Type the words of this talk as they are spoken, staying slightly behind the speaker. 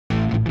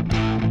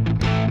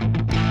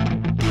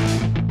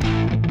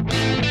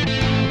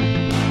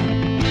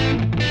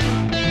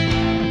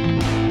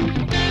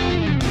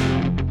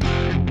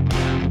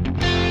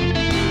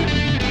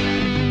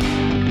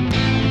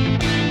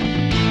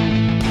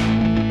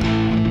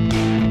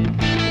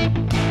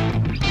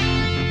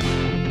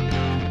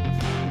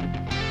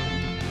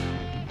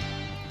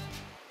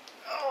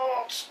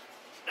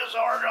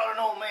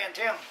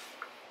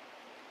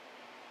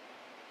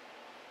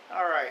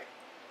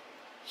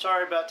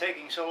Sorry about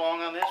taking so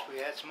long on this. We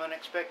had some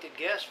unexpected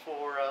guests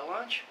for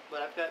lunch, but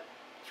I've got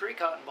 3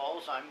 cotton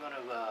balls. I'm going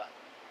to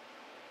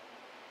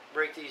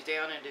break these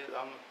down into,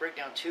 I'm going to break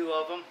down 2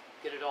 of them,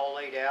 get it all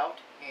laid out,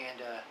 and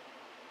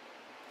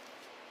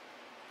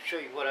show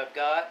you what I've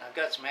got. I've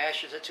got some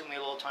ashes. It took me a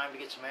little time to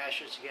get some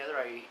ashes together.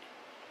 I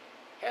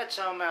had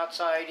some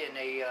outside in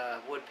a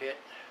wood pit,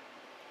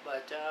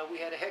 but we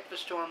had a heck of a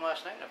storm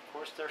last night, and of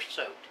course they're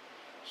soaked.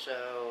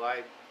 So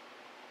I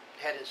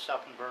had to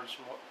stop and burn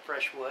some more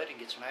fresh wood and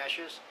get some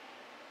ashes.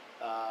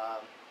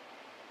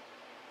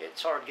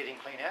 It's hard getting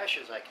clean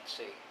ashes, I can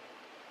see.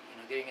 You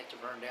know, getting it to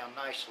burn down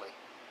nicely.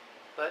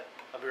 But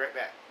I'll be right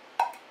back.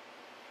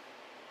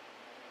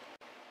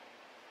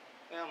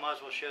 Well, might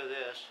as well show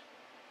this.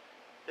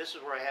 This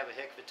is where I have a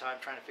heck of a time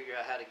trying to figure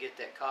out how to get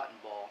that cotton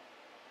ball.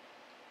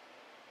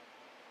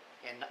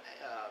 And,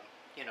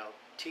 you know,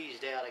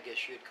 teased out, I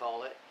guess you'd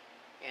call it.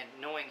 And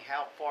knowing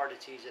how far to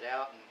tease it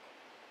out and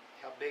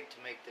how big to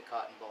make the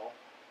cotton ball.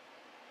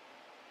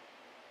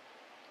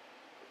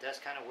 But that's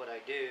kind of what I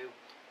do.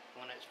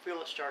 When I feel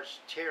it starts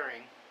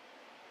tearing,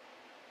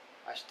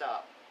 I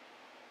stop.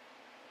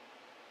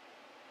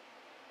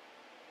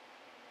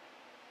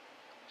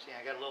 See,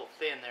 I got a little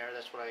thin there.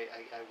 That's what I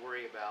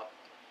worry about.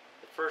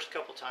 The first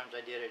couple times I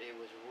did it, it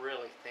was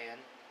really thin.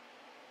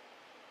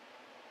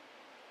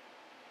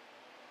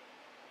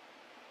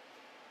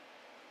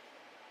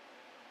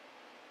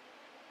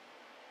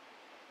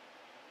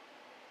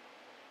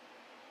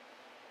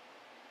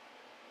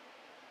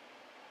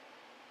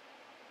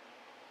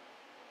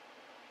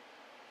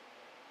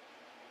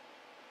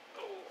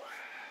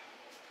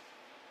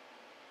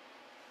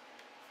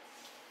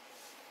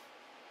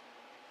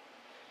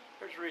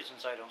 There's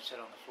reasons I don't sit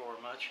on the floor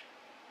much.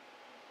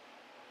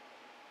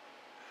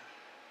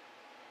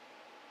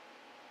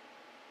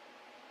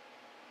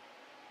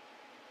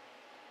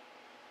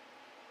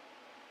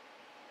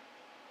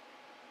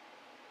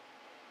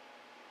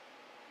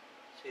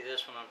 See,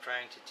 this one I'm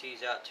trying to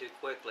tease out too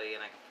quickly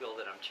and I can feel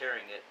that I'm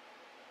tearing it.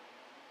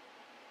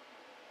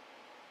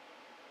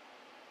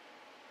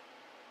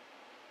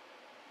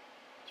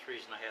 That's the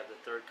reason I have the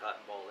 3rd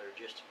cotton ball there,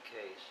 just in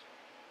case.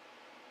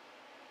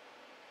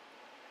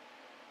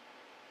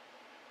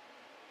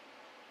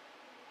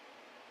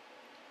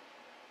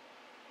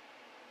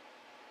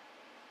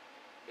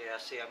 Yeah,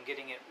 see, I'm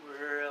getting it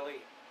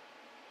really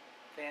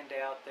thinned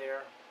out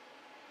there,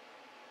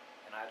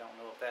 and I don't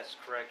know if that's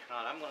correct or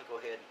not. I'm going to go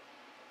ahead and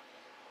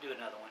do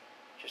another one.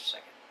 Just a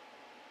second.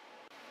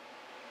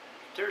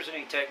 If there's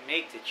any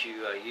technique that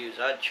you use,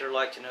 I'd sure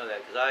like to know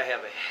that, because I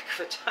have a heck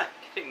of a time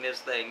getting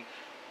this thing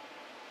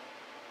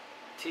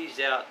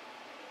teased out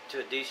to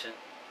a decent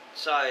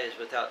size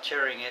without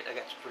tearing it. I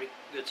got some pretty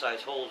good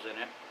sized holes in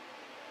it.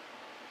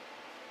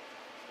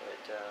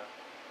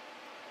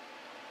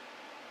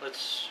 But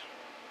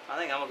I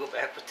think I'm going to go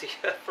back with the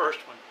first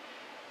one.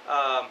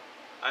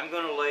 I'm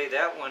going to lay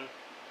that one,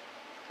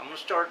 I'm going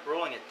to start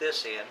rolling at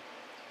this end.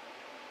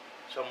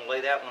 So I'm going to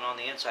lay that one on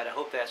the inside. I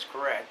hope that's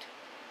correct.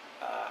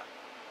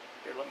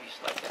 Here, let me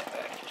slide that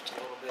back just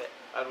a little bit.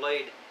 I've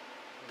laid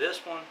this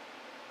one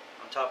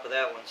on top of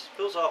that one. It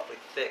feels awfully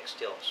thick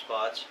still in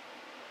spots.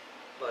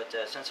 But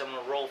since I'm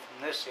going to roll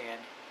from this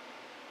end,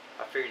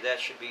 I figured that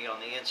should be on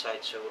the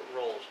inside so it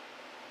rolls.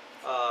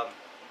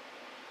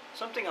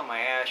 Something on my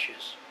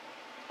ashes.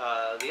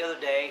 The other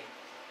day,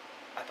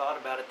 I thought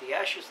about it. The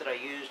ashes that I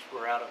used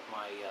were out of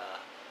my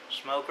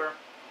smoker,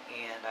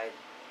 and I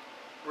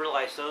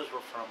realized those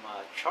were from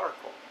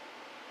charcoal.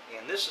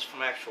 And this is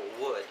from actual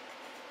wood.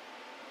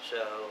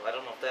 So I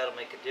don't know if that'll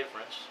make a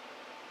difference.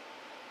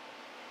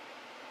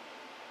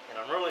 And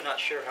I'm really not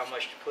sure how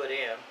much to put in.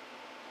 I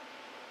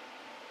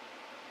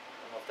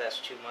don't know if that's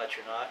too much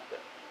or not,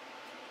 but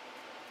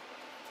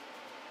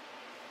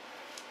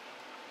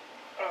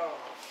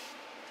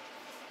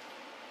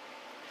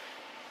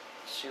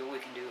let's see what we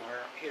can do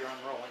here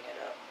on rolling it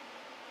up.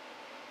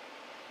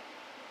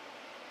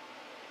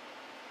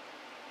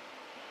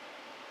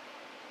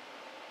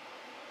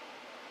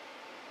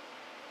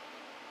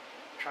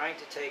 Trying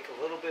to take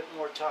a little bit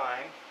more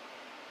time.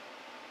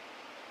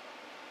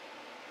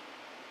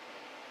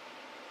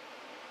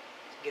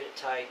 To get it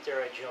tight.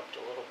 There I jumped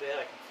a little bit.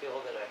 I can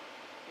feel that I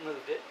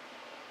moved it.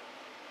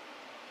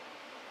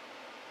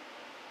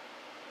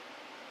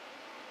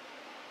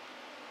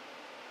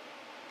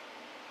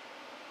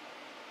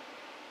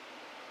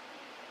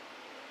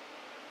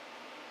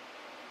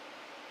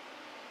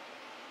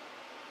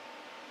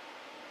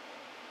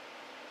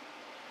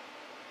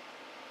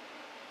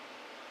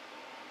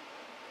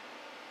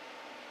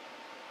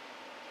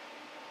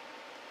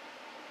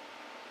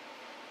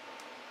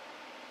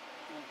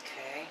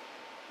 Okay.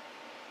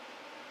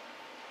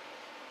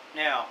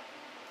 Now,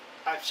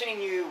 I've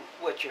seen you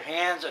wet your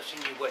hands, I've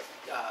seen you wet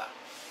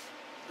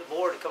the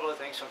board, a couple of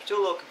things, so I'm still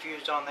a little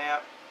confused on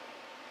that.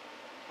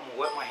 I'm going to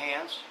wet my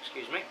hands,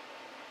 excuse me.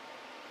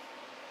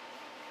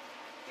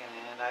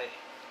 And I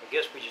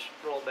guess we just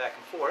roll back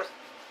and forth.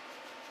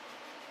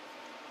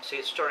 See,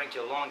 it's starting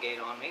to elongate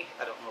on me.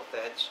 I don't know if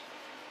that's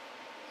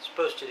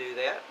supposed to do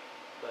that,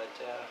 but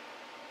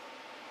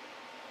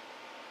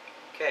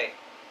Okay.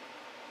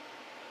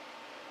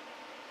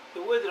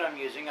 The wood that I'm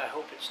using, I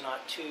hope it's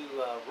not too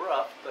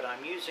rough, but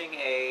I'm using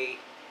a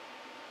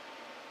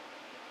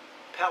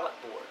pallet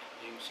board.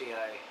 As you can see,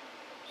 I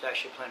was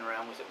actually playing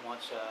around with it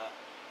once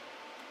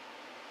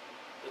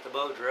with the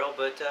bow drill,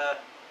 but that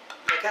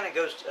kind of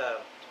goes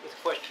with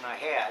the question I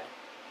had.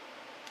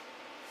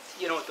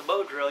 You know, with the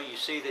bow drill, you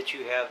see that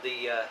you have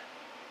the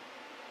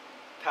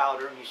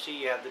powder, and you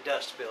see you have the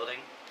dust building,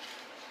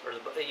 or the,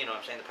 you know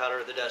what I'm saying, the powder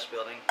of the dust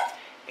building,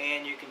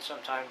 and you can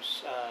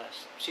sometimes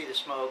see the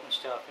smoke and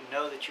stuff and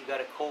know that you've got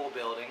a coal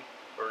building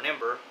or an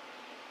ember.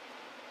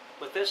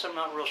 With this, I'm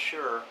not real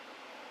sure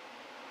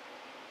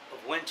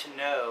of when to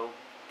know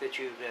that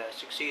you've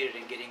succeeded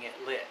in getting it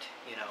lit,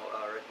 you know,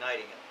 or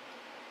igniting it.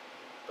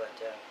 But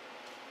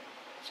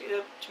see,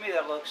 to me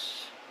that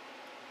looks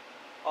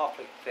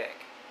awfully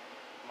thick.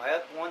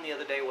 My one the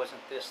other day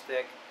wasn't this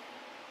thick.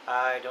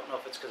 I don't know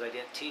if it's because I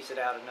didn't tease it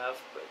out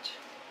enough, but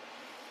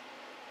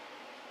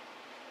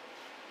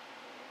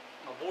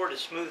my board is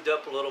smoothed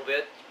up a little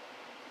bit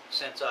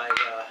since I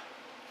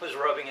was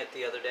rubbing it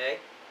the other day.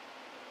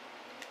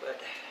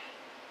 But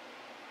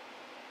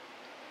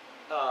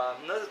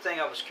another thing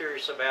I was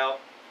curious about,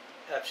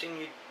 I've seen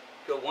you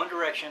go one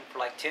direction for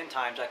like 10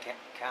 times. I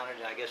counted,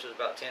 I guess it was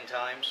about 10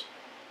 times.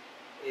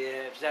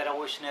 Is that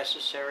always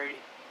necessary?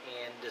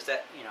 And does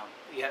that, you know,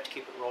 you have to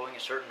keep it rolling a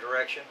certain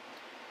direction?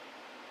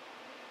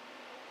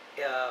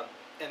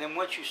 And then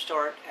once you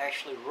start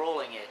actually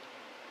rolling it,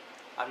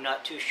 I'm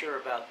not too sure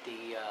about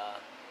the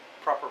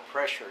proper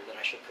pressure that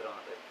I should put on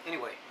it. But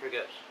anyway, here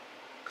goes.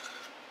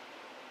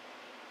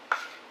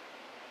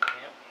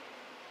 Yep.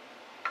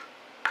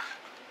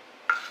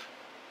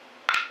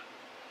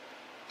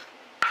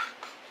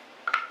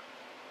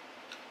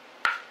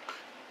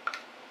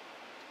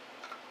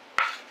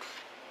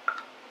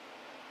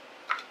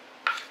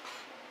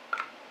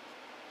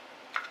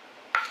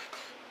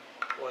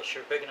 Boy,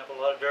 sure picking up a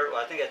lot of dirt.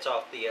 Well, I think that's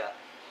off the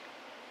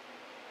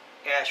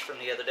ash from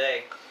the other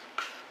day.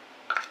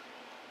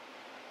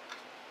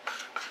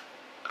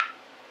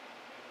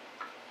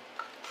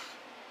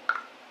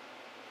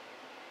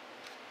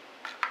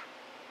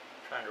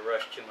 Trying to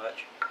rush too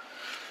much.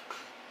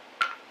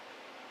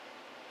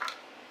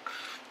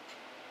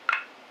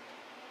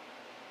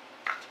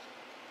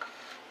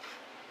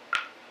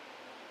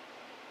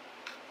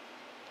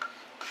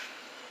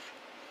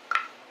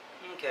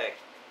 Okay.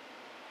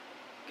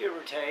 Give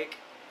or take,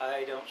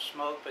 I don't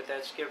smoke, but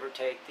that's give or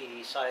take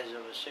the size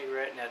of a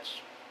cigarette, and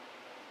that's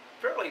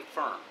fairly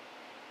firm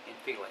in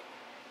feeling.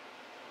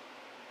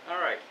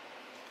 Alright.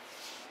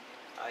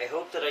 I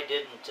hope that I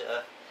didn't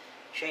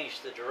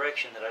change the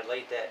direction that I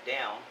laid that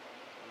down.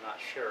 I'm not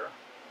sure.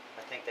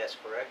 I think that's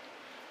correct.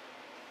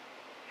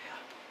 Yeah.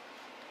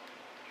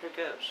 Here it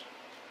goes.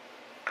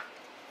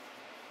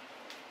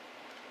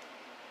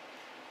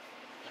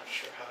 Not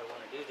sure how I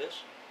want to do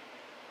this.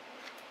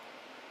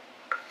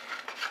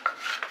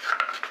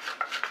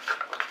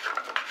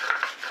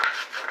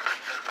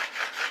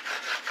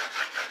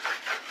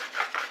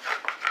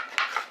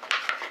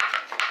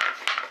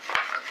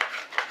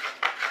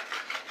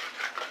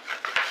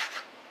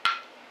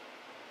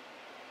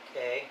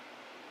 Okay,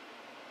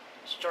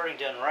 it's starting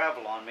to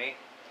unravel on me.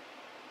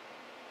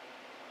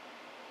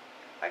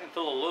 I can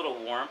feel a little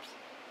warmth,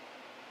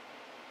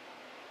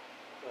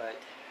 but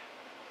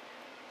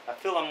I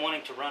feel I'm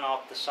wanting to run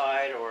off the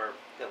side, or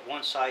that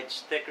one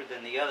side's thicker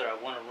than the other. I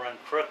want to run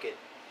crooked.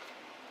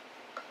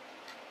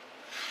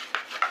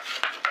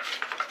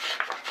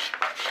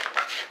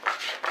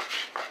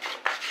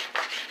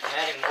 I'm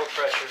adding more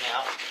pressure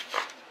now.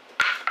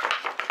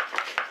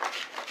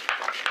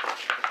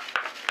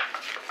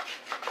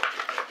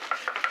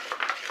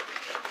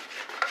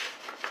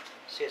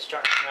 See, it's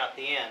starting to come out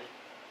the end.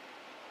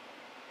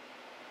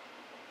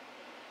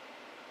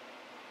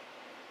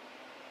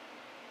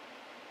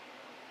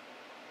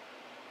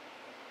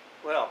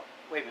 Well,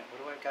 wait a minute, what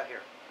do I got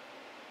here?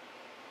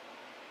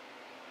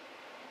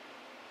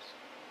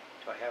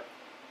 Do I have...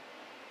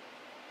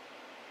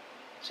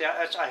 See,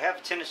 I have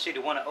a tendency to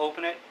want to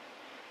open it,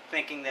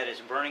 thinking that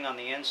it's burning on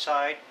the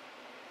inside,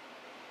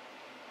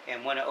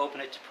 and want to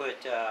open it to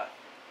put, to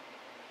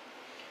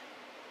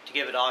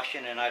give it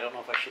oxygen, and I don't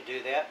know if I should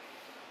do that.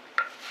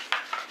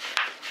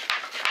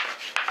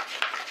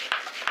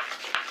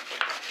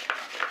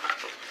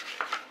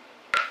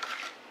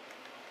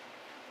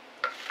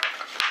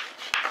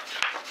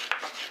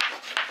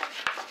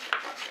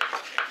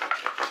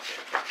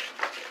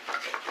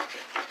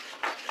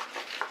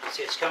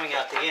 See, it's coming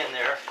out the end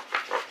there.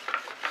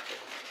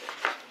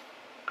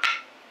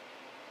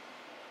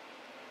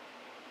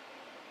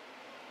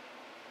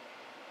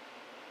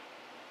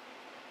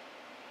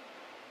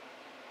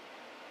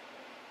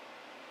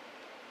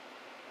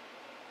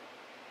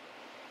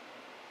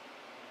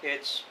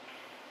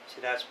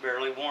 See, that's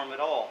barely warm at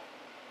all.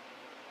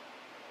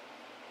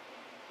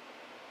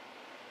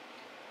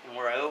 And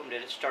where I opened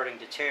it, it's starting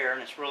to tear,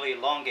 and it's really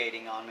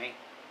elongating on me.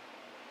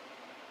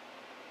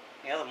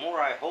 Yeah, the more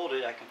I hold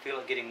it, I can feel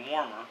it getting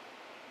warmer.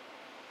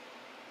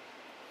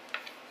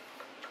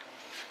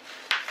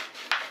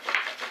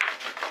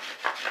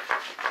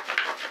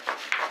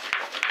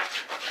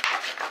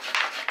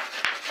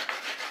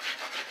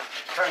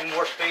 trying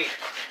more speed.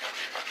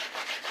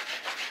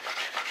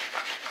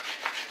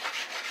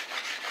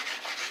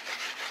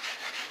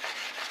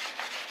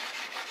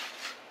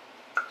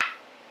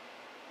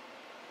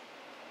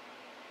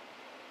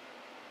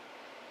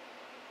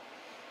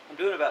 I'm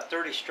doing about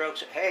 30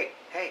 strokes. Hey,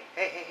 hey,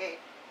 hey, hey, hey.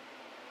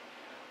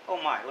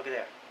 Oh my, look at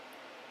that.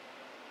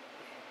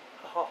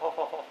 Oh, oh,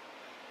 oh, oh.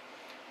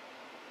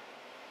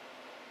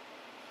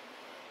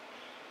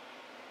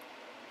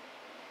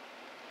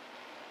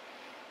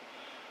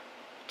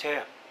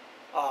 Tip.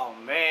 Oh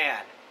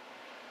man.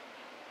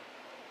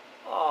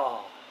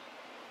 Oh.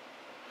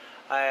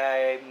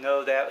 I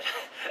know that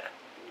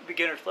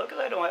beginner's luck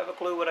because I don't have a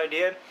clue what I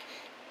did.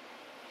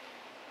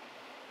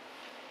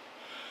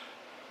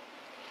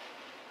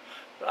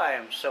 I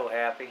am so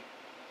happy.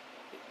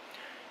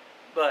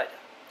 But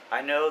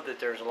I know that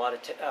there's a lot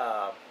of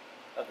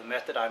the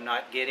method I'm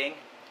not getting.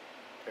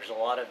 There's a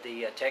lot of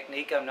the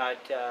technique I'm not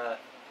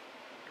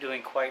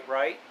doing quite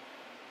right.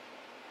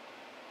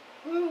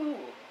 Woo,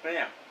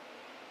 man.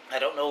 I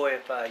don't know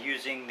if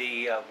using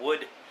the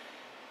wood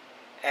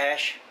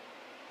ash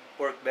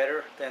worked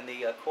better than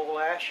the coal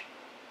ash.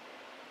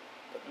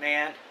 But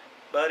man,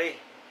 buddy,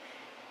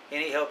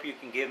 any help you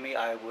can give me,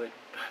 I would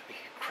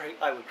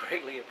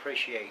greatly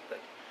appreciate. But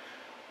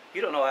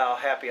you don't know how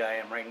happy I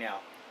am right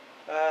now.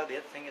 The other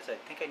thing is I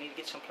think I need to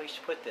get some place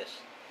to put this.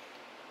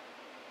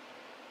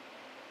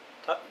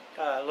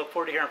 Look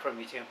forward to hearing from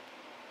you, Tim.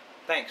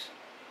 Thanks.